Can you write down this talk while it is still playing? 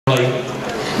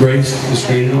Grace the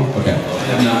screen and all? Okay.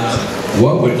 I'm not.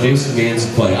 What would Jason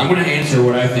Mans play? I'm going to answer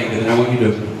what I think, and then I want you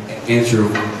to answer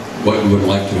what you would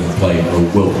like to play or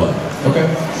will play. Okay.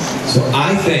 So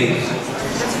I think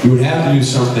you would have to do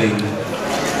something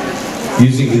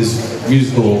using his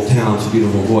musical talents and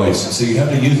beautiful voice. So you have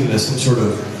to use it as some sort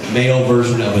of male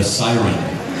version of a siren.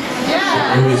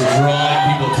 Yeah. Who is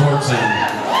drawing people towards him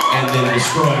and then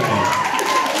destroying them.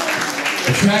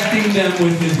 Attracting them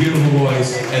with his beautiful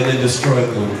voice and then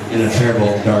destroying them in a terrible,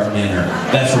 dark manner.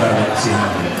 That's what I'd like to see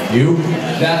happen. You?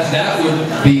 That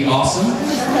would be awesome.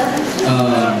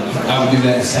 I would do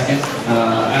that in a second.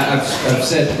 I've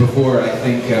said before, I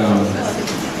think,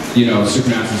 you know,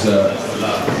 Supernatural's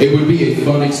it would be a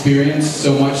fun experience,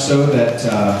 so much so that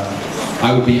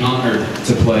I would be honored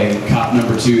to play cop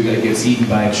number 2 that gets eaten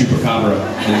by a chupacabra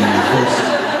in the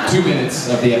first 2 minutes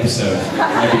of the episode.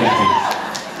 I'd be happy.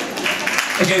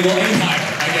 Okay, well, aim higher,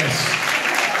 I guess.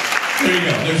 There you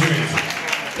go. There's your answer.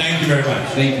 Thank you very much.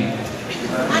 Thank you.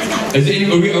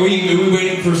 Are we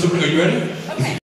waiting for somebody? Are you ready?